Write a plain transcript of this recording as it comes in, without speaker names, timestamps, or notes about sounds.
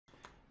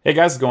Hey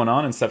guys, what's going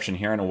on? Inception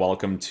here, and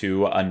welcome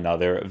to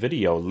another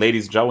video.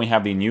 Ladies and gentlemen, we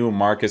have the new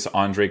Marcus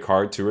Andre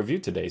card to review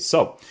today.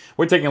 So,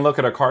 we're taking a look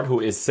at a card who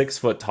is 6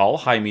 foot tall,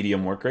 high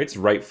medium work rates,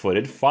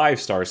 right-footed,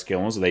 5-star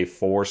skill moves with a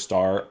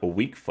 4-star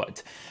weak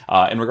foot.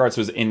 In regards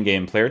to his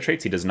in-game player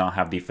traits, he does not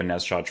have the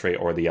finesse shot trait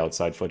or the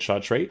outside foot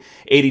shot trait.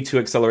 82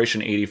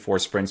 acceleration, 84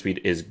 sprint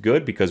speed is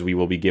good because we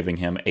will be giving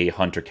him a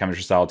Hunter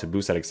chemistry style to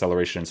boost that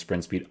acceleration and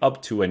sprint speed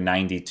up to a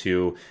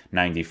 92,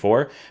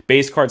 94.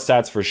 Base card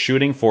stats for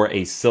shooting for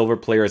a silver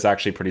player is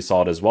actually pretty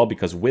solid as well,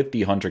 because with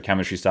the Hunter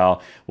chemistry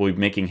style, we'll be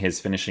making his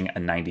finishing a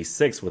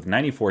 96 with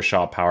 94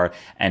 shot power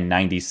and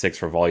 96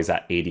 for volleys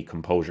at 80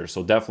 composure.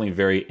 So definitely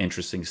very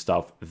interesting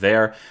stuff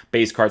there.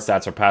 Base card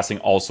stats are passing,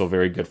 also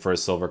very good for a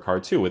silver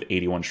card too, with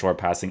 81 short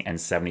passing and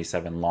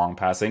 77 long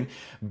passing.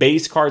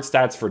 Base card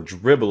stats for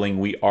dribbling,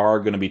 we are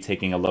going to be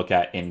taking a look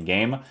at in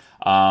game.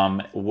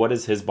 What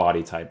is his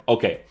body type?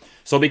 Okay,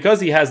 so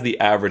because he has the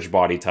average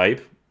body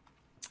type,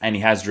 and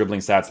he has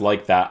dribbling stats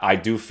like that, I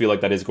do feel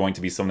like that is going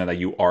to be something that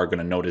you are going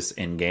to notice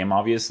in-game,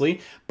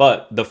 obviously.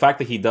 But the fact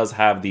that he does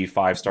have the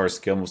 5-star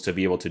skill moves to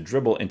be able to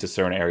dribble into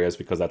certain areas,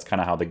 because that's kind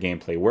of how the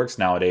gameplay works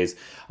nowadays,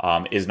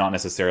 is not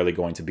necessarily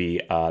going to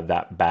be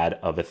that bad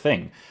of a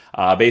thing.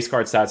 Base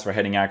card stats for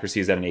heading accuracy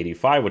is at an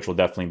 85, which will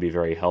definitely be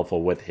very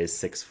helpful with his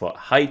 6-foot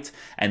height.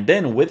 And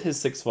then with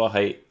his 6-foot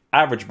height,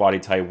 average body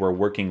type, we're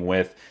working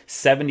with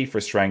 70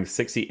 for strength,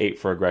 68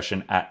 for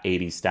aggression at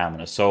 80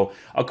 stamina. So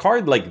a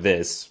card like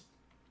this,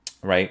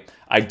 right?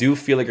 I do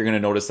feel like you're going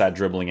to notice that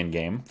dribbling in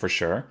game for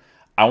sure.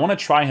 I want to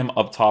try him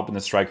up top in the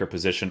striker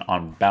position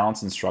on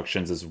balance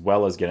instructions as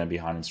well as getting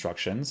behind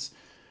instructions,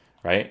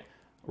 right?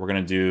 We're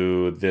going to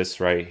do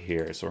this right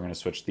here. So we're going to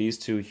switch these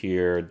two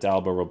here.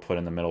 Dalba we'll put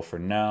in the middle for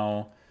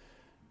now.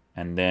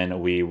 And then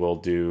we will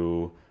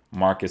do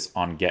Marcus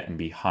on getting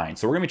behind.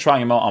 So we're going to be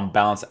trying him out on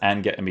balance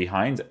and getting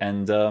behind.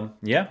 And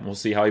yeah, we'll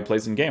see how he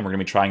plays in game. We're going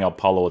to be trying out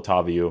Paulo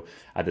Otavio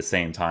at the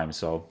same time.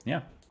 So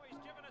yeah.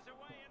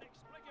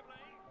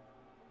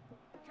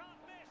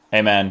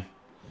 Hey, man.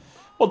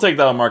 We'll take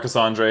that on Marcus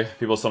Andre.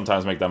 People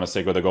sometimes make that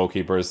mistake with the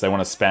goalkeepers. They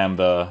want to spam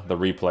the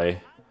replay.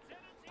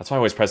 That's why I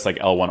always press like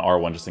L1,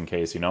 R1 just in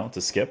case, you know,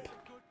 to skip.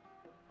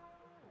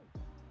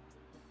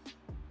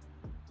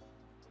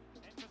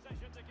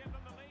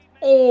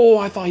 Oh,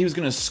 I thought he was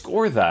going to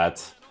score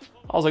that.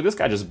 I was like, this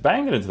guy just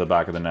banged it into the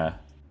back of the net.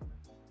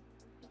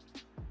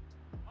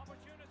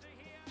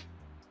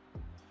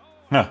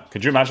 Huh.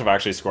 Could you imagine if I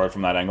actually scored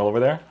from that angle over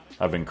there?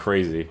 That would have been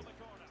crazy.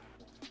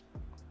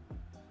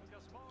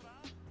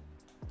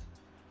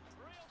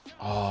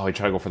 Oh, he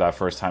tried to go for that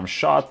first time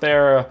shot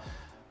there.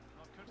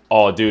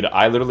 Oh, dude,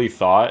 I literally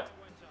thought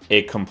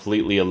it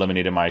completely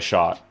eliminated my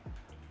shot.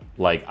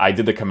 Like, I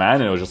did the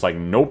command and it was just like,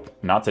 nope,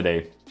 not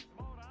today.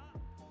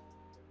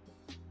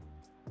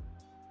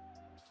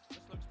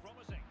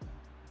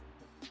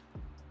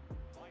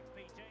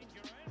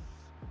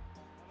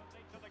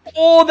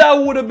 Oh, that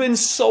would have been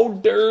so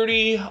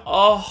dirty.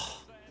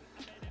 Oh,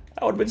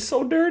 that would have been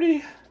so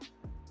dirty.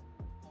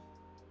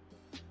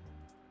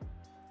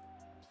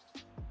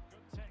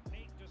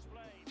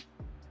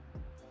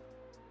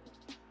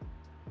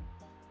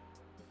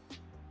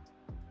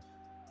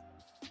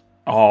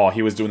 Oh,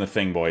 he was doing the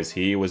thing, boys.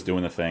 He was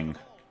doing the thing.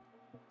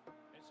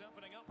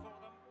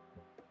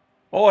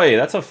 Oi,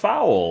 that's a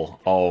foul.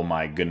 Oh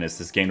my goodness,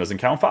 this game doesn't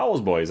count fouls,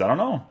 boys. I don't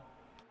know.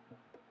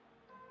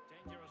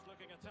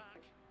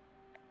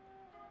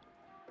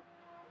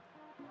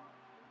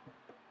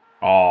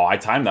 Oh, I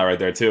timed that right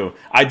there, too.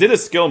 I did a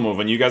skill move,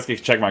 and you guys can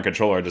check my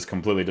controller. It just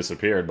completely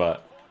disappeared,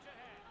 but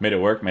made it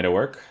work, made it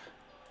work.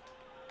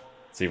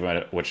 Let's see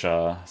which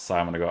side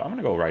I'm going to go. I'm going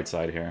to go right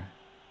side here.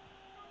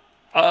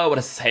 Oh, what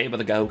a save of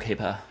the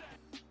goalkeeper.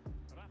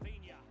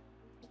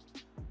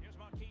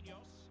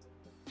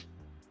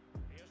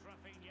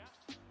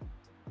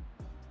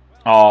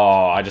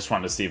 Oh, I just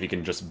wanted to see if he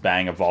can just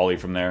bang a volley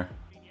from there.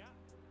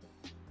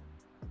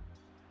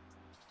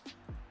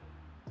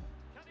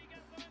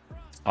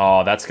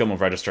 Oh, that skill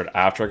move registered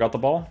after I got the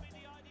ball.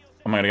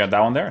 Am I going to get that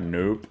one there?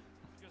 Nope.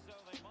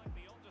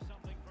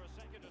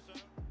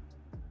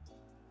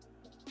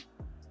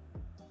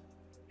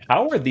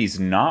 How are these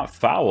not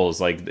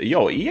fouls? Like,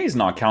 yo, EA's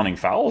not counting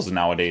fouls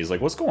nowadays. Like,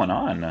 what's going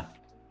on?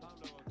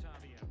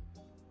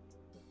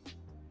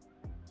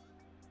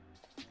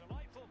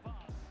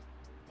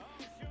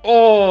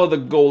 Oh, the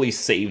goalie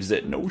saves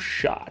it. No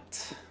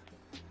shot.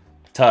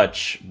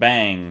 Touch.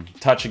 Bang.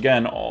 Touch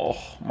again. Oh,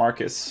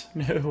 Marcus.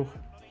 No.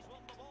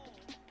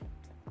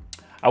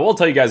 I will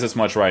tell you guys this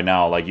much right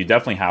now. Like, you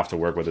definitely have to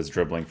work with his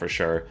dribbling for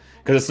sure.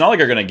 Because it's not like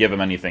you're going to give him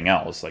anything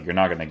else. Like, you're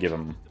not going to give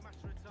him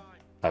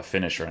a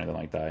finish or anything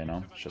like that, you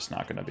know? It's just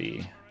not going to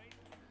be...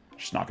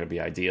 Just not going to be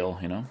ideal,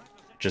 you know?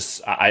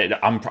 Just, guys,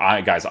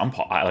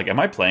 like, am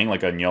I playing,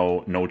 like, a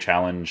no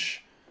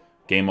challenge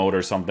game mode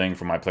or something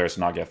for my players to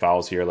not get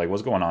fouls here? Like,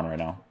 what's going on right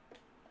now?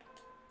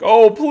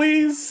 Go,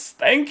 please!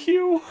 Thank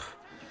you!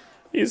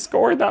 He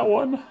scored that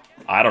one.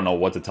 I don't know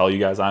what to tell you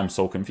guys. I'm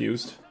so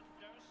confused.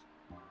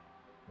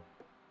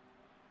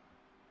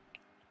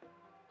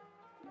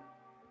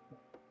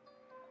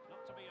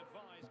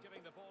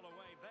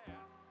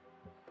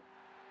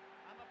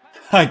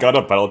 I got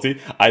a penalty.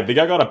 I think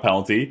I got a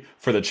penalty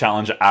for the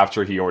challenge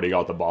after he already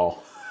got the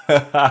ball.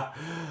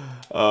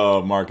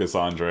 Oh, Marcos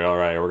Andre. All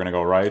right, we're going to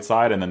go right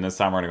side, and then this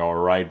time we're going to go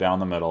right down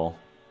the middle.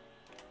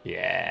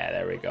 Yeah,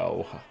 there we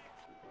go.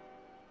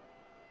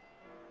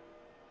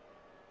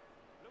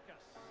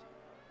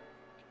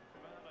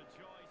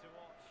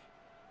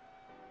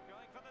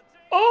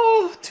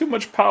 Oh, too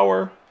much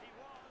power.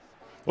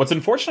 What's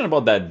unfortunate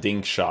about that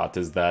dink shot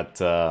is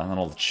that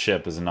little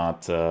chip is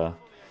not...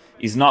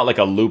 he's not like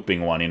a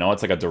looping one, you know?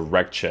 It's like a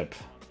direct chip,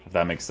 if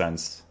that makes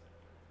sense.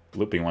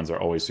 Looping ones are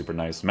always super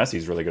nice.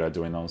 Messi's really good at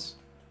doing those.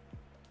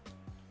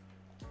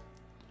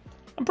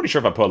 I'm pretty sure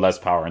if I put less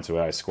power into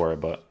it, I score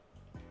it, but...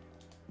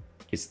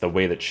 it's the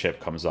way the chip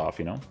comes off,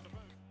 you know?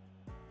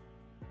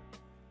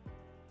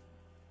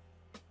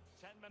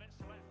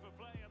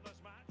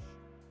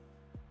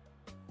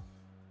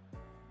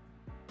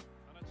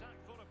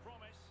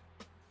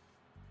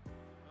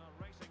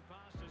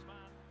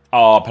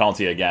 Oh,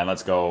 penalty again.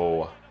 Let's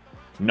go.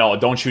 No,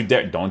 don't you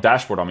dare. Don't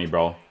dashboard on me,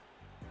 bro.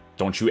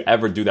 Don't you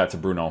ever do that to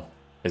Bruno.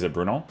 Is it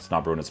Bruno? It's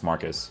not Bruno. It's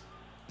Marcos.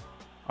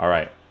 All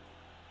right.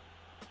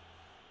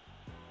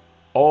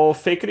 Oh,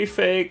 fakery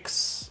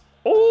fakes.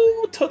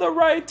 Oh, to the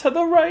right, to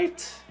the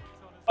right.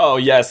 Oh,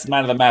 yes.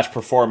 Man of the match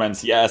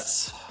performance.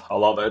 Yes. I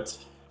love it.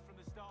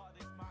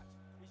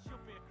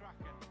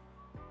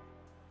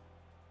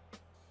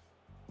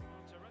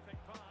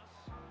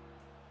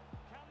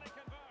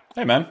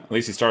 Hey, man. At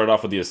least he started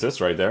off with the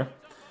assist right there.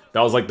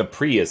 That was like the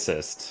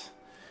pre-assist.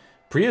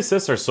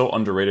 Pre-assists are so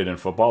underrated in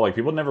football. Like,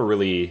 people never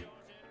really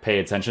pay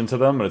attention to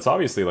them, but it's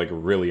obviously, like,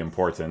 really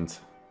important.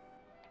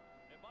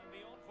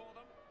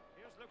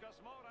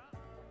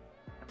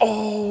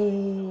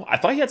 Oh, I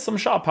thought he had some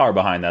shot power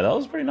behind that. That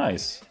was pretty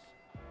nice.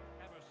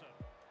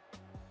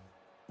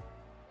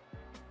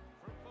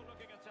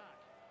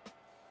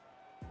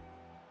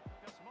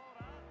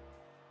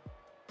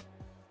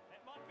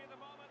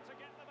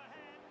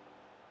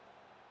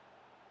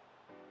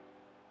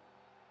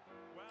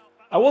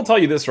 I will tell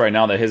you this right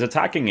now, that his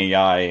attacking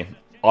AI,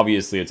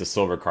 obviously it's a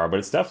silver card, but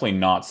it's definitely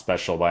not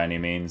special by any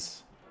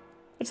means.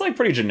 It's like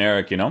pretty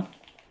generic, you know?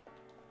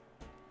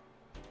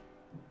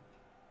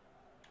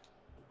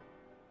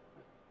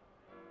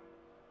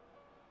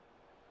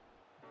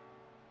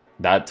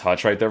 That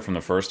touch right there from the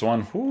first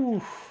one,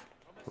 whew,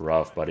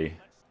 rough, buddy.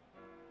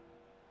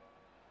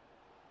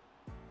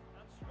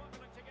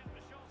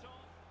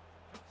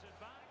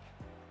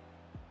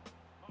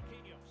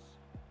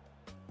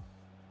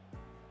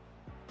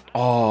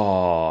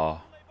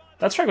 Oh,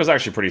 that strike was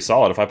actually pretty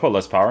solid. If I put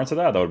less power into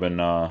that, that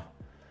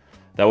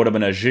would have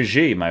been a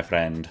GG, my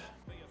friend.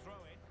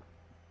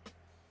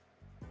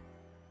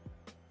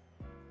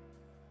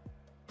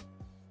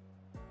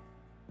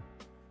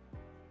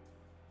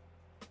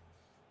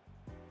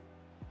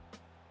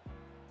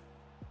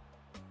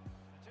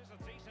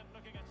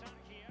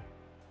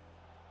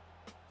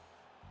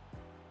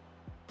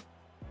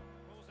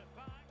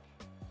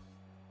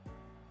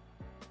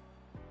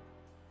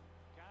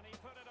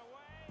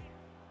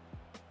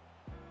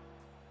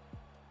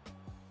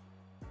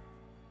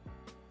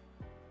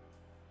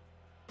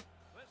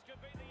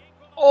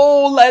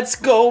 Oh, let's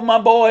go, my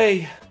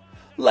boy.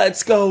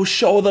 Let's go.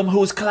 Show them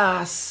who's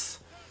class.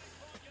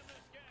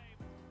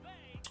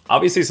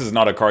 Obviously, this is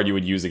not a card you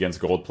would use against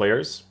gold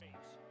players.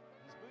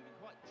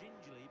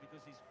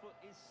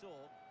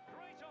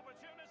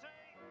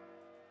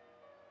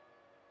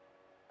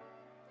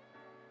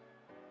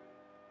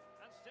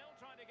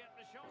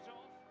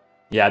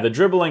 Yeah, the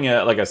dribbling,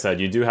 like I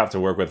said, you do have to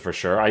work with for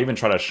sure. I even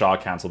tried a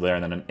shot cancel there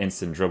and then an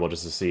instant dribble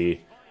just to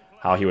see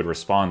how he would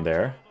respond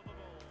there.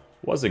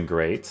 Wasn't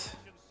great.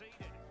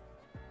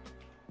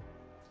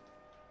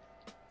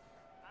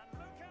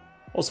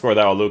 We'll score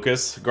that with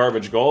Lucas.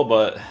 Garbage goal,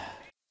 but...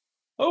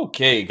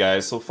 Okay,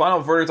 guys, so final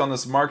verdict on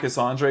this Marcos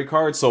Andre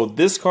card. So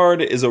this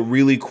card is a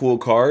really cool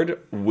card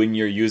when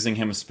you're using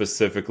him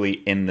specifically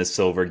in the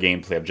silver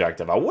gameplay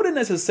objective. I wouldn't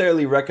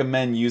necessarily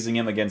recommend using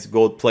him against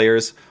gold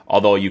players,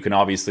 although you can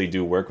obviously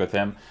do work with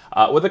him.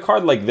 With a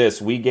card like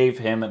this, we gave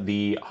him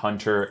the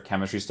Hunter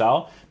chemistry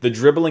style. The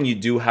dribbling you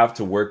do have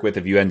to work with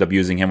if you end up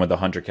using him with the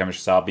Hunter chemistry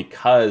style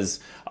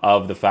because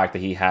of the fact that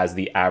he has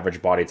the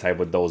average body type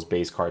with those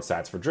base card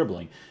stats for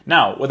dribbling.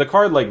 Now, with a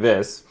card like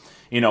this,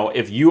 you know,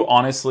 if you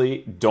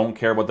honestly don't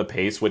care about the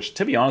pace, which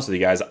to be honest with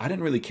you guys, I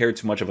didn't really care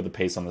too much about the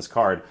pace on this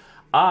card,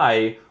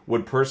 I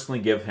would personally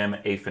give him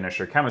a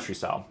finisher chemistry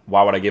style.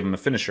 Why would I give him a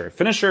finisher?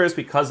 Finisher is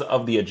because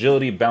of the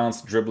agility,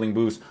 balance, dribbling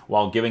boost,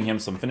 while giving him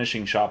some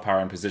finishing shot power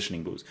and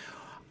positioning boost.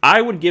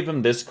 I would give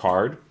him this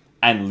card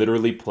and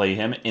literally play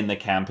him in the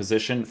cam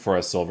position for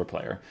a silver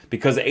player.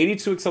 Because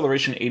 82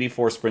 acceleration,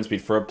 84 sprint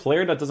speed, for a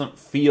player that doesn't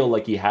feel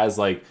like he has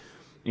like,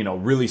 you know,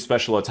 really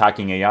special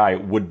attacking AI,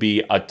 would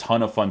be a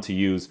ton of fun to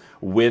use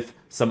with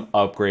some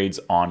upgrades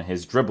on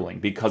his dribbling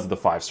because of the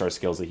 5-star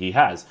skills that he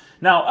has.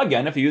 Now,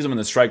 again, if you use him in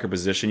the striker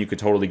position, you could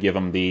totally give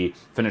him the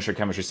finisher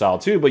chemistry style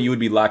too, but you would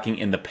be lacking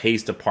in the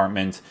pace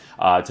department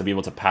to be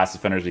able to pass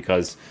defenders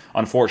because,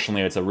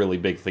 unfortunately, it's a really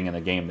big thing in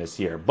the game this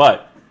year.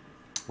 But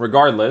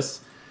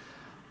regardless,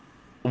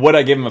 Would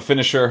I give him a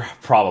finisher?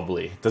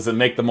 Probably. Does it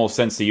make the most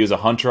sense to use a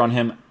hunter on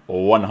him?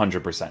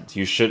 100%.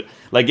 You should,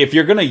 like, if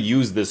you're gonna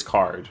use this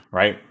card,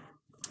 right?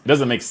 It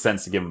doesn't make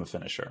sense to give him a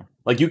finisher.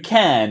 Like, you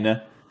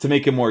can to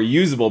make him more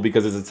usable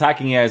because his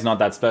attacking AI is not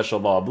that special,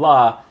 blah,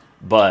 blah, blah.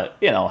 But,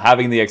 you know,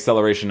 having the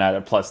acceleration at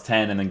a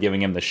 +10 and then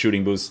giving him the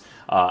shooting boost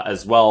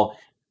as well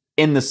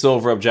in the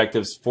silver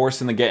objectives,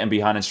 forcing the get in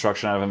behind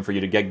instruction out of him for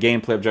you to get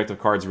gameplay objective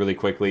cards really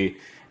quickly.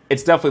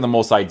 It's definitely the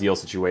most ideal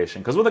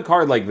situation. Because with a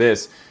card like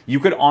this, you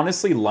could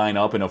honestly line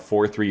up in a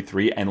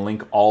 4-3-3 and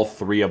link all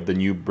three of the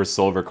new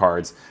BRASILVER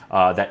cards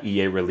that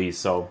EA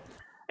released. So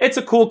it's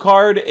a cool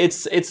card.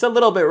 It's a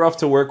little bit rough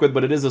to work with,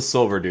 but it is a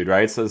silver dude,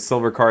 right? It's a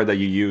silver card that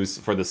you use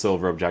for the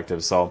silver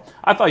objectives. So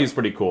I thought he was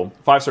pretty cool.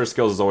 5-star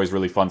skills is always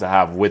really fun to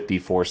have with the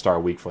 4-star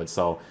weak foot.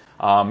 So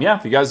yeah,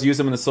 if you guys use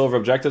him in the silver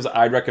objectives,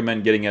 I'd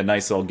recommend getting a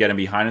nice little get him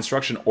behind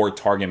instruction or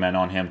target man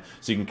on him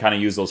so you can kind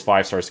of use those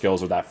 5-star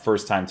skills with that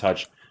first time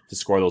touch to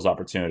score those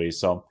opportunities.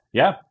 So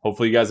yeah,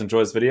 hopefully you guys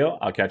enjoy this video.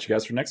 I'll catch you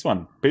guys for the next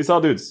one. Peace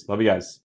out, dudes. Love you guys.